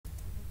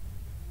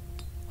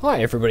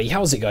Hi everybody,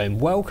 how's it going?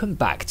 Welcome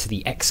back to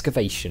the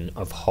excavation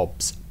of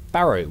Hob's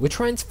Barrow. We're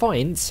trying to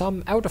find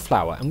some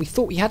Elderflower, and we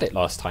thought we had it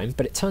last time,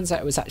 but it turns out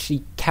it was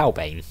actually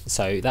Cowsbane,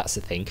 so that's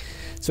the thing.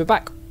 So we're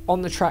back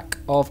on the track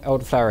of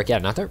Elderflower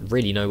again. I don't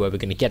really know where we're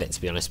going to get it,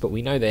 to be honest, but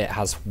we know that it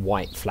has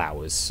white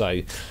flowers,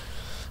 so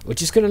we're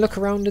just going to look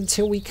around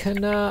until we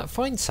can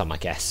find some, I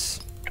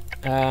guess.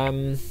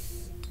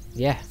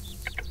 Yeah,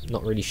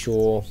 not really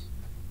sure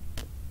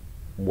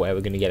where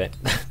we're going to get it.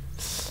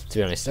 To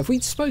be honest, have we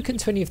spoken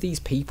to any of these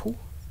people?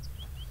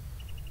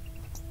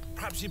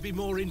 Perhaps you'd be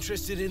more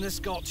interested in a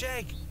Scotch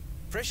egg.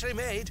 Freshly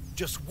made,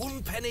 just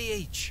 1 penny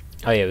each.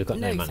 Oh yeah, we've got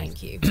no money.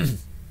 Thank you.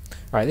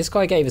 Alright, this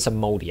guy gave us a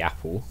mouldy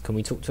apple. Can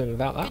we talk to him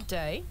about that? Good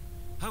day.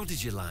 How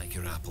did you like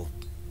your apple?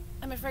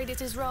 I'm afraid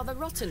it is rather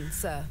rotten,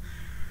 sir.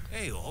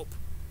 Hey up,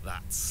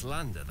 that's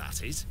slander,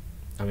 that is.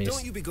 I mean,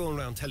 don't you be going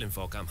around telling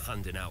folk I'm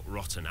handing out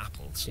rotten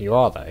apples. You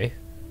are though.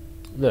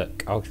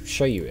 Look, I'll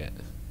show you it.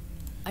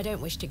 I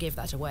don't wish to give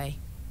that away.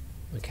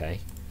 Okay.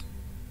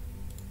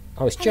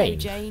 Oh, it's Hello, Jane.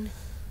 Jane.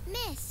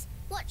 Miss,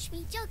 watch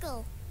me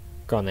juggle.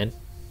 Go on then.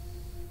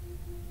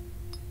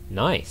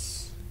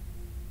 Nice.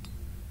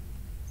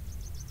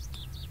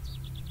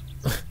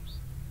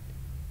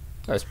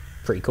 That's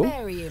pretty cool.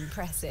 Very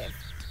impressive.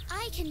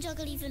 I can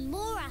juggle even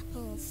more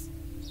apples.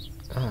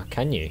 Ah,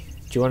 can you? Do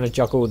you want to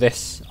juggle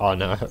this? Oh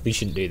no, we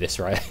shouldn't do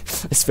this, right?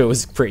 This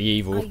feels pretty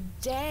evil. I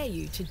dare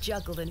you to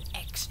juggle an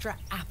extra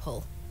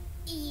apple.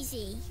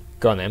 Easy.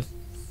 Go on then.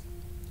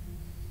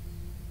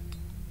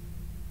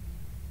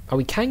 Oh,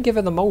 we can give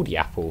her the mouldy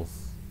apple.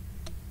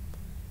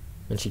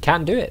 And she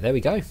can do it. There we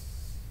go.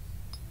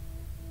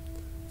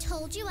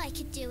 Told you I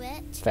could do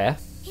it. Fair.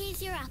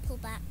 Here's your apple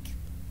back.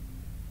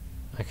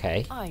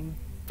 Okay. I'm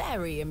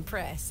very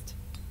impressed.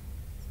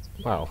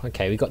 Well,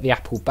 okay, we got the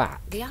apple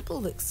back. The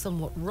apple looks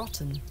somewhat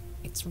rotten.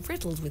 It's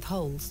riddled with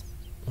holes.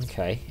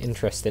 Okay,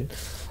 interesting.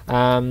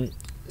 So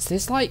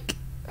there's like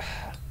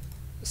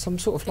some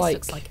sort of This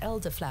looks like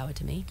elderflower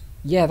to me.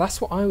 Yeah, that's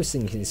what I was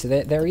thinking. So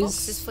there The is.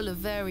 box is full of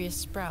various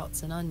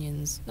sprouts and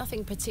onions.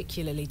 Nothing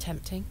particularly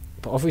tempting.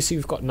 But obviously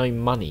we've got no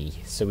money,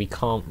 so we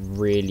can't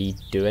really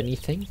do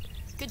anything.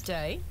 Good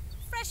day.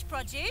 Fresh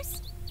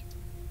produce.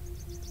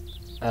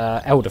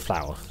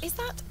 Elderflower. Is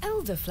that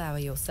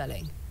elderflower you're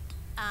selling?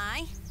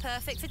 Aye,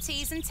 perfect for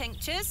teas and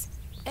tinctures.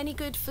 Any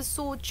good for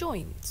sore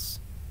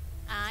joints?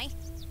 Aye,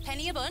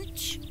 penny a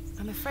bunch.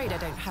 I'm afraid I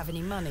don't have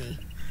any money.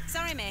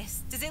 Sorry,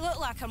 miss. Does it look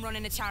like I'm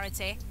running a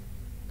charity?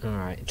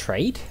 Alright,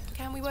 trade?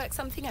 Can we work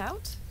something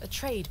out? A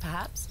trade,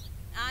 perhaps?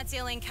 I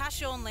deal in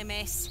cash only,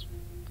 miss.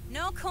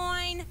 No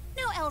coin,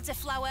 no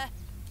elderflower.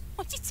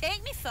 What do you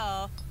take me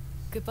for?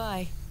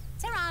 Goodbye.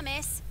 Ta-ra,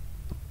 miss.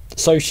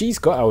 So she's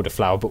got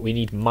elderflower, but we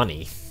need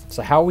money.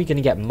 So how are we going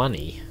to get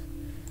money?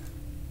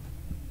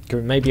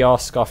 Can we maybe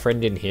ask our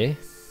friend in here?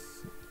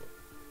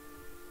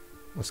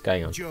 What's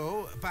going on?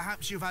 Joe,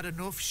 perhaps you've had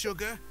enough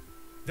sugar?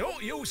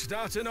 Don't you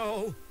start and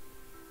all.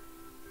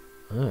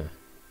 Ah,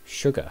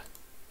 sugar.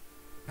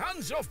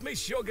 Hands off me,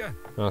 sugar.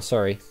 Oh,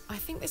 sorry. I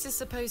think this is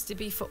supposed to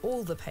be for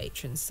all the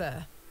patrons,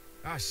 sir.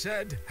 I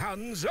said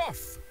hands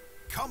off.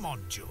 Come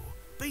on, Joe.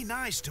 Be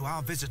nice to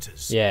our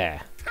visitors.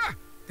 Yeah. Ha!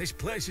 This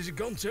place has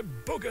gone to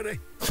buggery.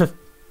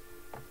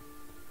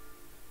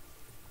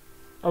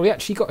 Oh, we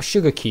actually got a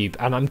sugar cube,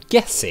 and I'm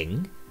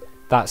guessing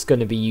that's going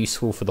to be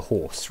useful for the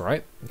horse,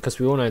 right? Because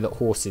we all know that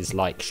horses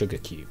like sugar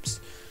cubes.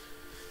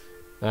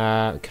 Can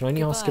I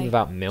only ask him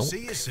about milk?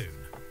 See you soon.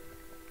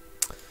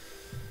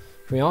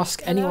 Can we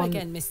ask Hello anyone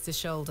again, Mr.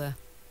 Shoulder.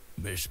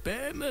 Miss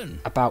Bateman.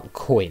 about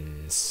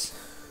coins?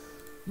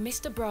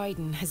 Mr.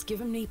 Briden has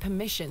given me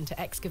permission to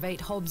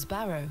excavate Hob's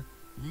Barrow.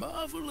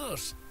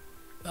 Marvellous.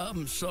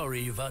 I'm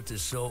sorry you've had to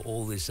sort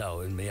all this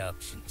out in my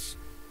absence.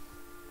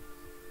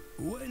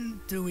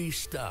 When do we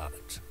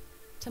start?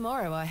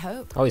 Tomorrow, I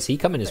hope. Oh, is he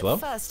coming as But well?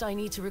 first, I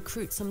need to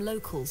recruit some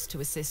locals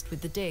to assist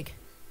with the dig.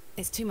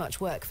 It's too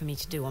much work for me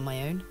to do on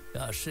my own.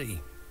 I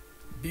see.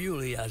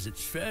 Bewlay has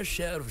its fair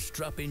share of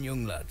strapping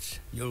young lads.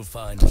 You'll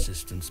find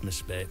assistance,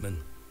 Miss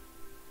Bateman.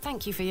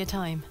 Thank you for your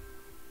time.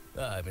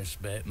 Aye, Miss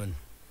Bateman.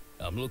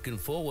 I'm looking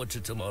forward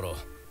to tomorrow.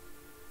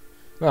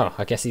 Well,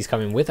 I guess he's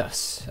coming with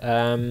us.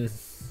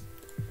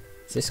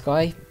 Is this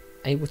guy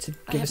able to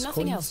I give have us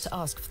nothing coins? else to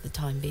ask for the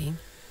time being.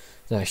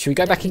 No, should we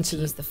go back Don't need into to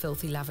the... use the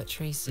filthy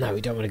lavatories. No, we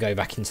don't want to go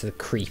back into the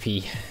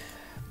creepy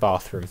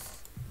bathroom.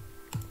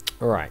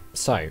 Alright,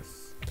 so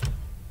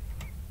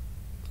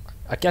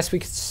I guess we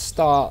could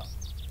start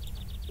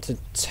to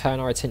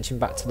turn our attention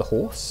back to the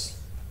horse.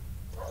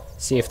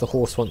 See if the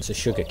horse wants a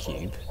sugar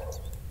cube.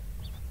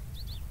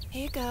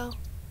 Here you go.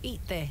 Eat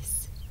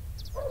this.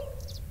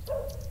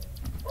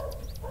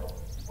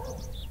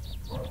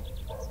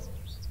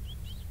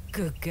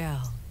 Good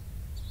girl.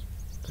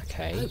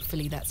 Okay.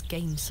 Hopefully that's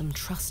gained some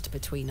trust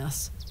between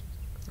us.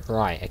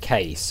 Right,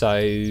 okay,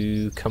 so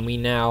can we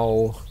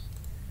now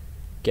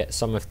get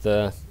some of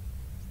the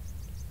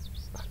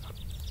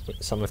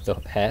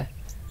hair?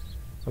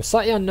 I'm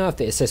slightly unnerved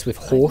that it says with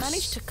I've horse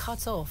managed to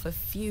cut off a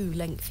few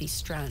lengthy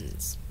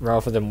strands.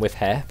 rather than with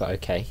hair, but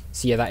okay.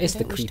 So yeah, that is I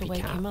the don't wish to creepy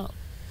wake cat. him up.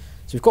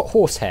 So we've got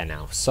horsehair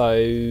now. So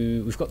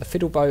we've got the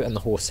fiddle bow and the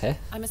horsehair.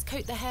 I must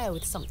coat the hair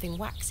with something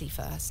waxy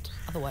first,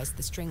 otherwise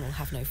the string will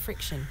have no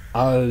friction.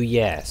 Oh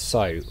yeah,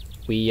 so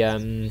we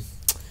had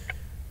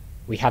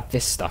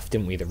this stuff,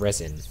 didn't we? The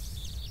resin.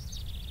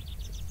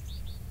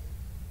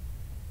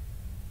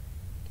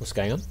 What's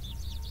going on?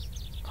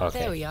 Okay.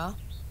 There we are.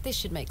 This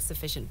should make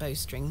sufficient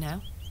bowstring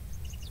now.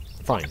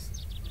 Fine.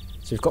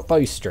 So we've got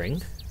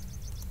bowstring.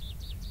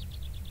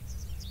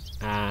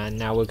 And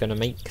now we're going to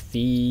make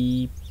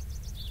the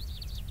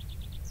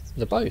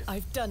bow.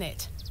 I've done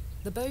it.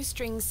 The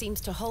bowstring seems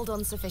to hold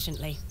on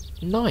sufficiently.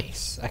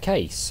 Nice.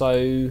 Okay,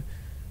 so...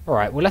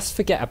 Alright, well let's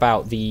forget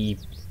about the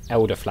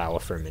elderflower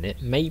for a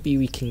minute. Maybe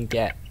we can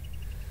get...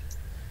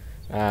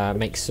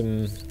 make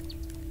some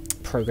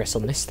progress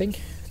on this thing.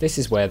 This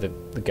is where the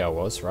girl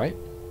was, right?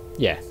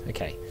 Yeah,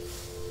 okay.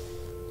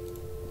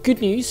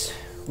 Good news.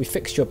 We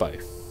fixed your bow.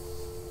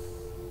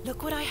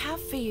 Look what I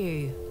have for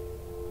you.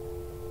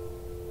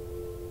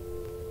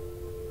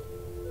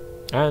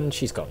 And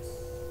she's gone.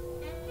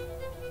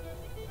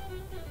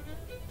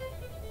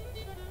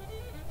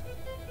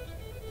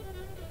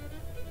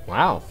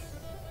 Wow.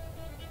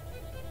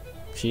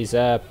 She's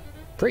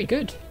pretty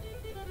good.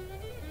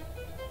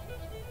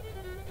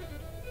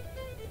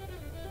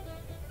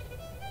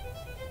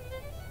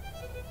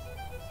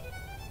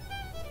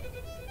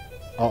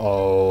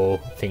 Uh-oh,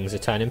 things are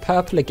turning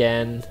purple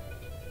again.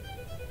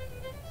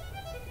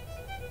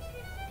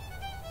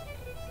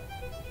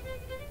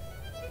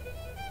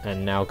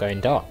 And now going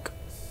dark.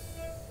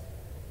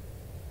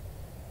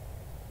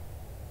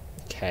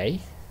 Okay.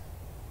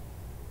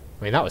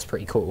 I mean, that was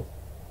pretty cool.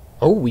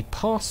 Oh, we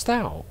passed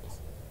out.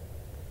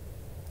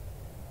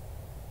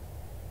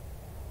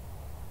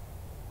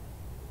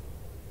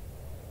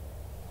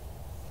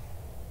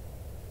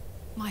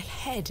 My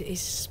head is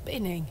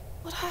spinning.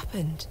 What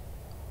happened?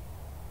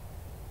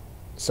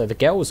 So the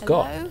girl's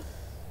Hello? gone.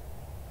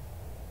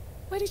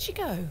 Where did she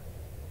go?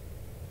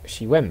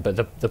 She went, but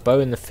the bow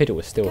and the fiddle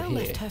are still The girl here.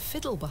 left her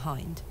fiddle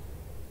behind.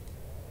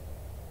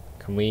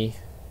 Can we...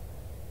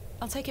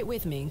 I'll take it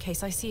with me in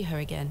case I see her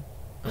again.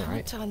 I Alright.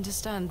 want to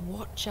understand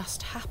what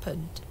just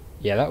happened.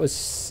 Yeah, that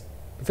was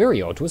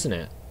very odd, wasn't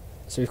it?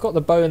 So we've got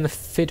the bow and the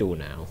fiddle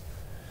now.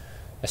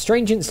 A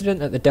strange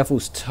incident at the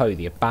Devil's Toe,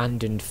 the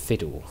abandoned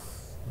fiddle.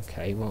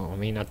 Okay, well, I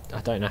mean, I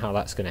don't know how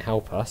that's going to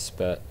help us,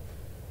 but...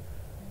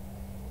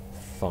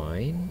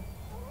 Fine.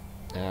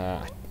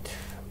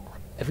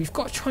 We've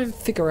got to try and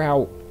figure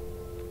out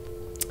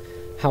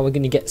how we're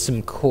going to get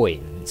some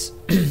coins.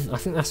 I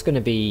think that's going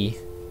to be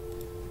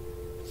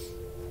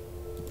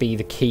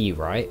the key,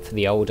 right, for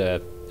the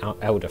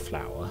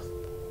elderflower.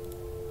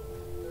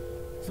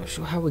 Not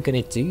sure how we're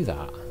going to do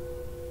that.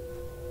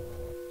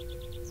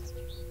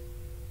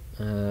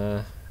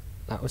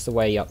 That was the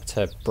way up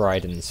to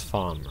Briden's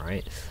farm,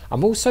 right?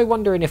 I'm also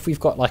wondering if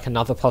we've got like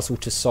another puzzle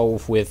to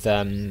solve with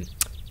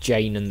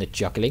Jane and the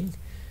juggling,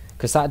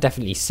 because that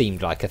definitely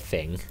seemed like a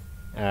thing.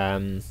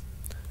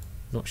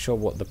 Not sure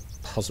what the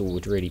puzzle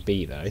would really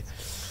be though.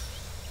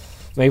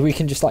 Maybe we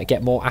can just like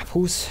get more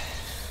apples.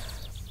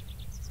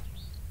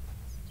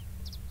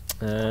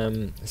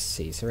 Let's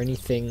see, is there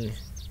anything...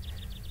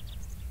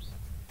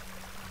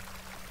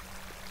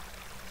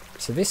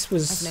 So this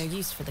was... I've no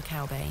use for the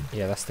Cowsbane.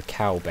 Yeah, that's the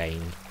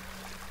Cowsbane.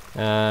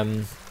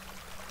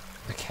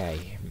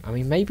 Okay, I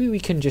mean maybe we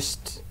can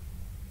just...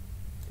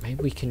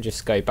 Maybe we can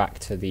just go back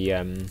to the...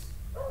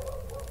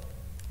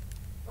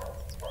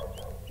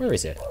 Where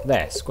is it?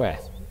 There, square.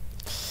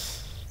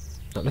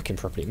 Not looking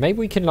properly. Maybe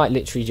we can like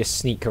literally just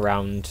sneak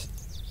around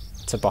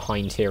to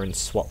behind here and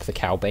swap the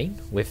Cowsbane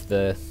with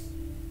the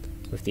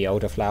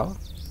elderflower.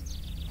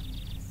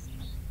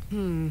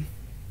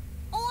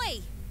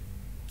 Oi!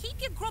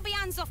 Keep your grubby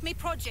hands off me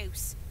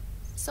produce.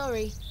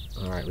 Sorry.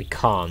 Alright, we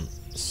can't.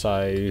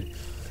 So...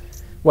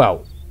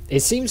 Well,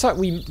 it seems like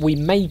we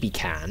maybe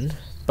can,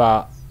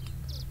 but...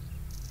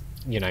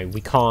 You know,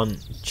 we can't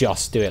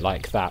just do it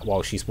like that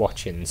while she's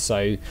watching,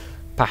 so...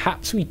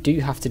 Perhaps we do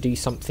have to do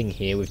something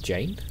here with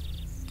Jane.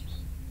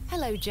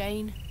 Hello,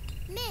 Jane.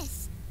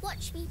 Miss,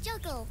 watch me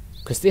juggle.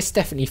 Because this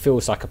definitely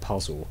feels like a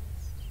puzzle.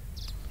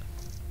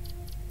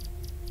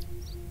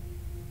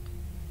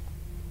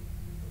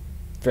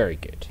 Very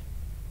good.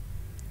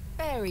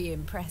 Very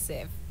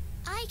impressive.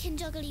 I can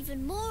juggle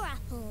even more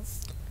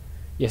apples.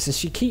 Yes, as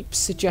she keeps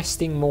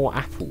suggesting more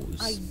apples.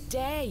 I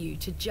dare you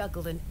to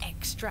juggle an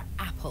extra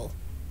apple.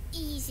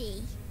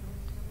 Easy.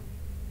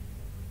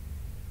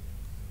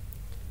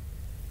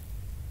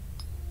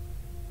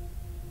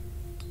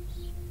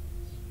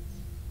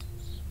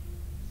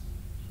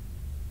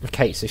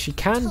 Okay, so she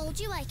can... Told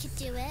you I could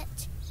do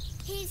it.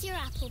 Here's your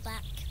apple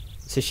back.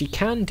 So she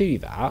can do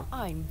that,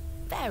 I'm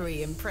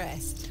very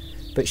impressed.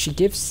 but she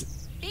gives...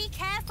 Be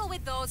careful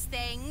with those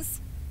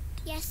things.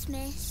 Yes,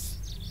 miss.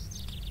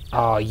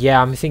 Oh,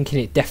 yeah, I'm thinking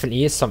it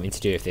definitely is something to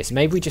do with this.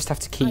 Maybe we just have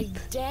to keep... I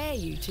dare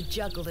you to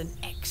juggle an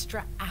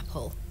extra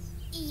apple.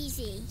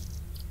 Easy.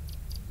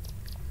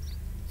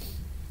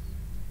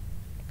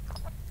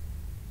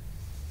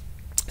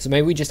 So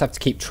maybe we just have to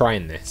keep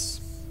trying this.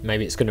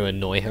 Maybe it's going to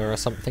annoy her or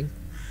something.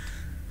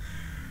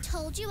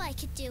 Told told you I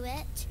could do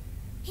it.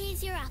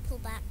 Here's your apple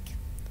back.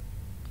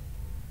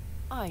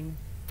 I'm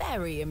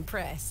very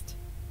impressed.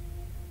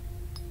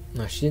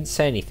 No, she didn't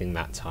say anything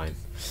that time.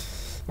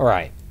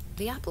 Alright,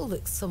 The apple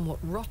looks somewhat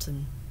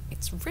rotten.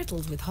 It's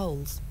riddled with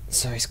holes.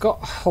 so it's got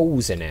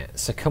holes in it.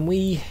 So can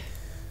we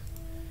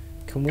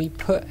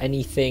put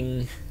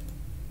anything...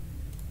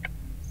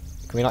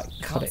 Can we like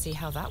cut Can't it? see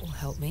how that will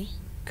help me.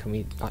 Can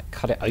we like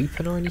cut it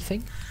open or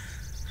anything?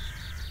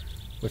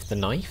 With the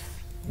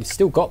knife? We've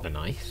still got the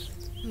knife.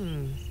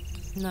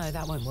 No,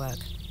 that won't work.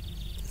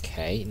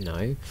 Okay,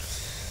 no.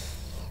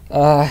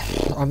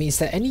 I mean, is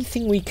there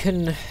anything we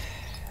can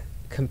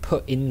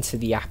put into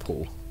the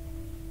apple?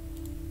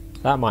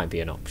 That might be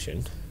an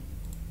option.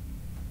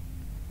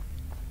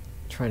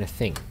 Trying to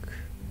think.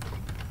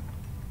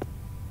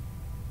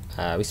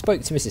 We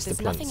spoke to Mrs. There's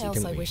Duplancy, nothing else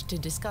didn't I we? wish to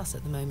discuss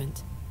at the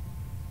moment.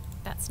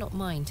 That's not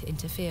mine to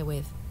interfere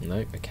with.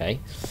 No, okay.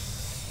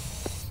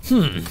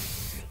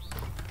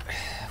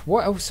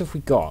 What else have we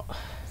got?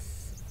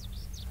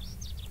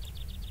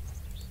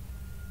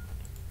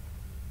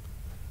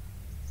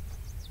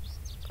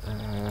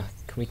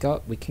 Can we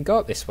go? We can go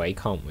up this way,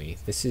 can't we?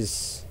 This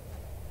is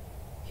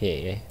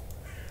here.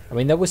 I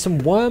mean, there were some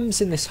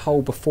worms in this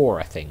hole before,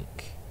 I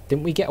think.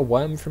 Didn't we get a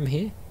worm from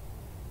here?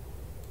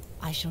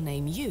 I shall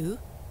name you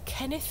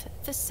Kenneth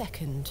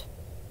II.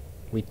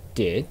 We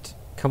did.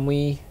 Can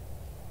we?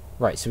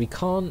 Right, so we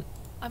can't.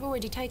 I've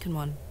already taken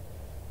one.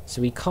 So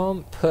we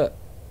can't put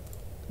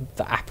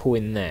the apple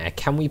in there.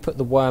 Can we put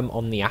the worm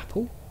on the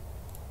apple?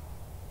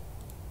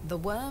 The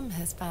worm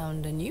has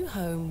found a new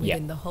home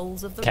within the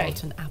holes of the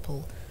rotten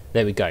apple.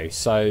 There we go.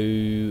 So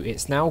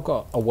it's now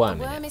got a worm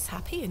The in worm it. is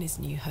happy in his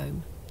new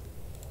home.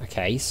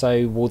 Okay,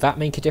 so will that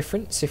make a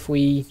difference if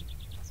we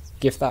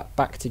give that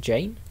back to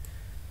Jane?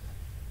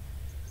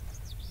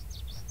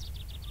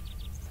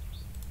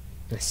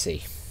 Let's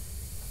see.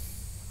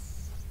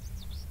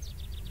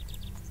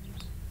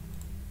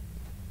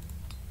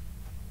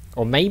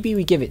 Or maybe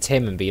we give it to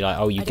him and be like,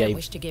 oh, you I gave... don't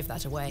wish to give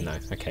that away. No,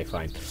 okay,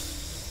 fine.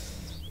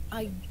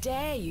 I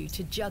dare you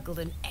to juggle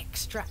an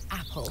extra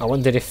apple. I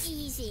wondered if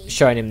Easy.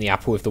 showing him the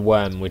apple with the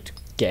worm would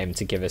get him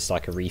to give us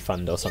like a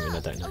refund or something, I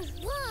don't know.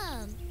 A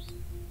worm.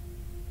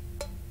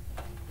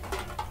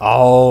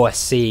 Oh, I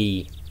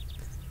see.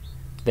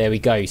 There we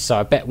go. So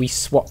I bet we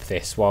swap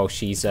this while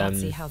she's Can't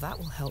see how that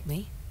will help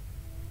me.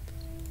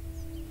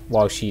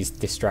 while she's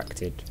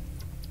distracted.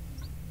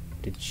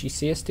 Did she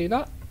see us do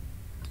that?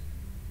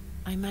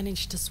 I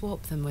managed to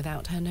swap them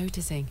without her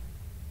noticing.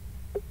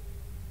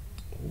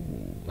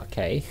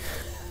 Okay.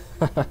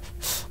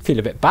 Feel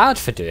a bit bad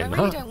for I doing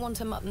really that. don't want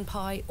a mutton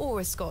pie or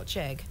a Scotch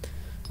egg.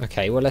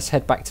 Okay, well let's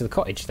head back to the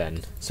cottage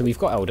then. So we've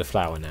got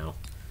Elderflower now.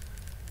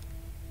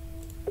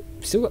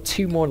 We've still got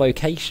 2 more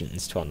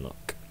locations to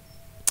unlock.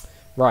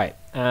 Right,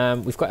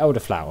 we've got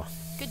Elderflower.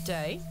 Good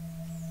day.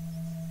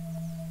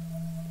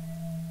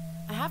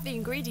 I have the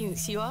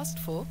ingredients you asked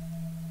for.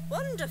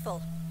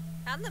 Wonderful.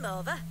 Hand them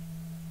over.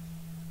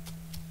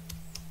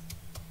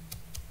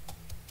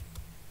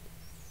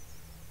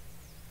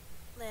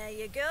 There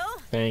you go.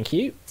 Thank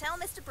you. Tell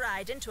Mr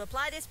Briden to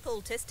apply this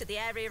poultice to the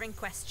area in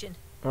question.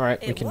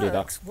 Alright, we It can do that.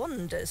 works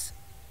wonders.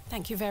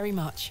 Thank you very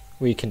much.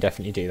 We can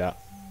definitely do that.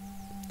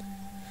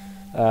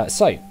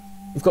 So,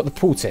 we've got the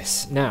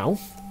poultice. Now,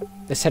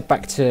 let's head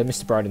back to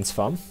Mr Briden's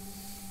farm.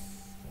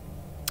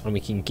 And we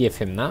can give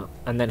him that.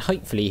 And then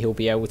hopefully he'll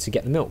be able to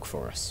get the milk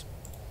for us.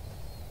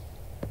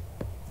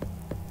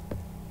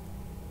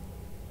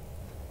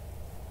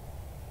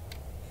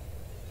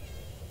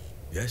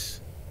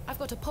 Yes? I've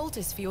got a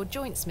poultice for your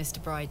joints, Mr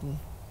Briden.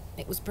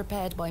 It was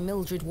prepared by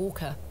Mildred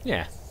Walker.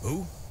 Yeah,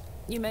 Who?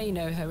 You may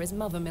know her as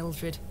Mother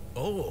Mildred.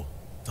 Oh,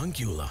 thank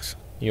you, lass.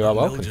 you are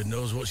welcome. Mildred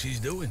knows what she's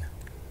doing.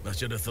 I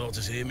should have thought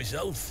to see it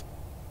myself.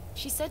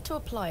 She said to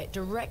apply it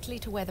directly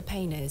to where the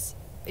pain is.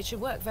 It should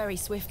work very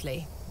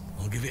swiftly.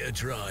 I'll give it a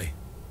try.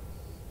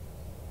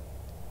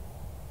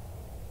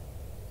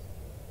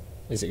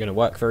 Is it going to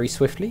work very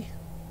swiftly?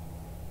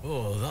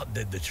 Oh, that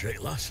did the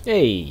trick, lass.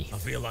 Hey! I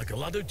feel like a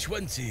lad of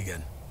 20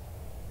 again.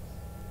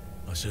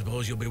 I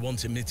suppose you'll be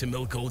wanting me to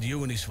milk old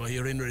Eunice for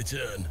you in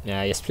return.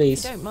 Yeah, yes If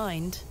please. you don't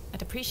mind,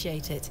 I'd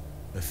appreciate it.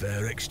 A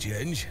fair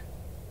exchange.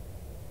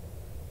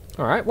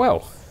 Alright,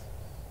 well.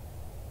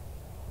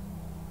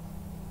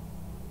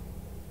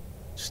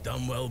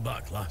 Stand well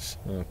back, lass.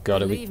 Oh god,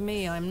 Believe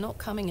me, I'm not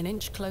coming an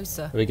inch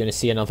closer. are we going to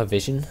see another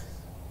vision?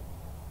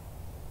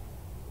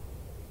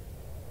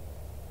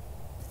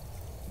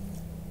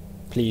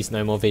 Please,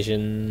 no more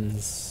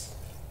visions.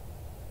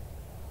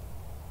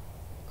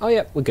 Oh,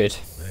 yep, we're good.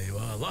 There you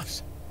are,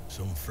 lass.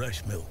 Some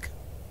fresh milk.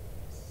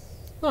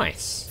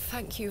 Nice.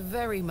 Thank you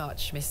very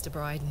much, Mr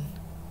Briden.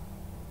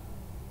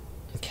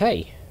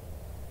 Okay.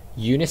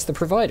 Eunice the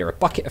provider, a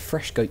bucket of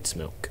fresh goat's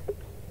milk.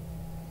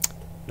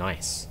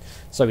 Nice.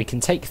 So we can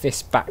take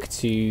this back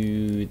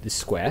to the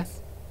square.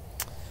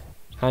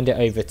 Hand it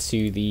over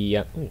to the...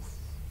 ooh,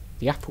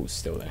 the apple's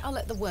still there. I'll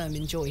let the worm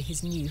enjoy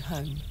his new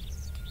home.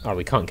 Oh,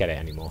 we can't get it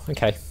anymore.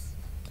 Okay.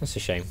 That's a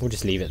shame. We'll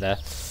just leave it there.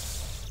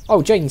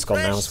 Oh, Jane's gone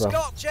now as well.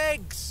 Scotch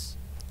eggs.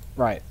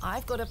 Right.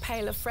 I've got a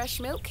pail of fresh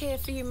milk here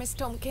for you, Miss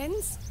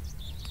Tompkins.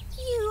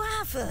 You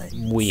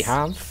haven't. We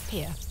have.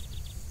 Here.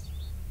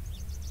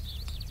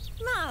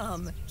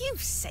 Mum,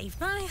 you've saved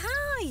my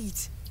hide.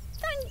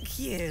 Thank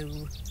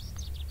you.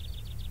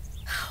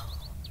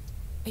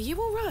 Are you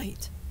all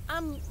right?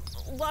 I'm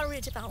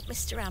worried about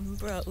Mr.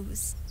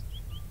 Ambrose.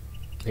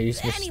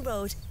 Who's Miss... Any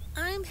road,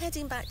 I'm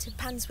heading back to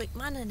Panswyck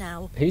Manor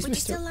now. Who's Would you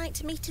Mr. still like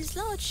to meet his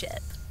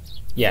lordship?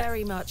 Yeah,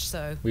 Very much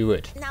so. we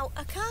would. Now,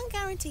 I can't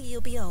guarantee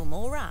you'll be home,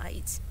 all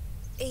right?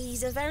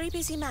 He's a very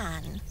busy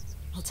man.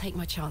 I'll take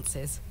my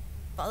chances.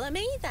 Follow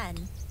me,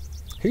 then.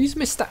 Who's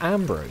Mr.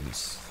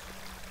 Ambrose?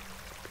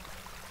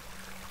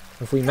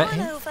 Have we met Come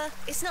on him? over.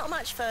 It's not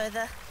much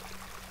further.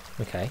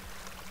 Okay.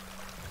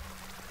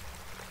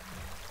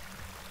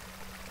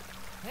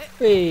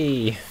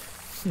 Whee!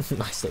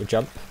 Nice little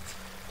jump.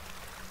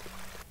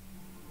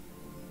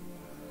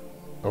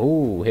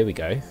 Oh, here we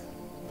go.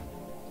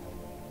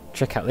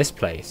 Check out this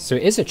place. So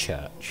it is a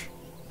church.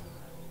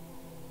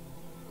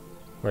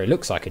 Or it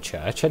looks like a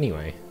church,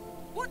 anyway.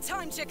 What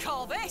time do you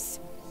call this?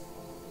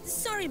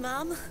 Sorry,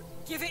 Mum.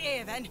 Give it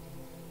here, then.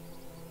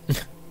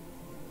 It's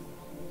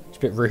a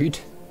bit rude.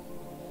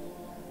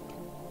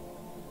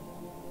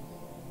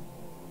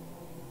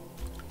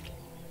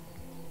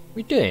 What are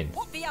we doing?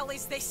 What the hell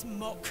is this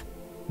muck?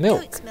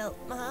 Milk. Goat's milk,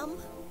 Mum.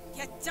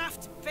 You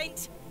daft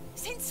bint.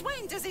 Since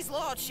when does his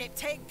lordship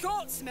take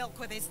goat's milk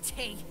with his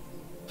tea?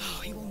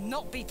 Oh, he will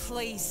not be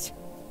pleased.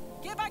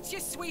 Get back to your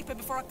sweeper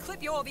before I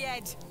clip you over the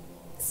head.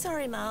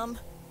 Sorry, Mum.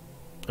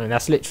 I mean,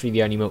 that's literally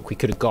the only milk we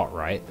could have got,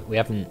 right? We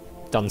haven't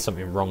done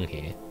something wrong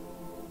here.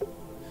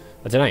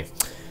 I don't know.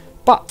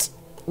 But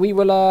we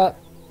will,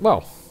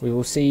 well, we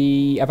will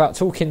see about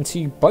talking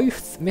to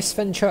both Miss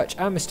Fenchurch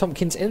and Miss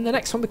Tompkins in the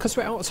next one because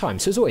we're out of time.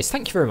 So as always,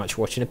 thank you very much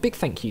for watching. A big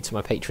thank you to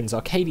my patrons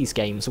Arcades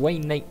Games,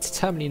 Wayne, Nate,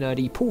 Terminally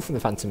Nerdy, Paul from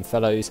the Phantom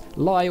Fellows,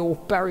 Lyle,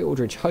 Barry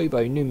Aldridge,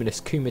 Hobo,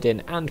 Numinous,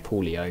 Coumadin and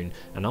Paul Leone.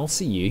 And I'll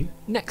see you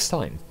next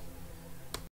time.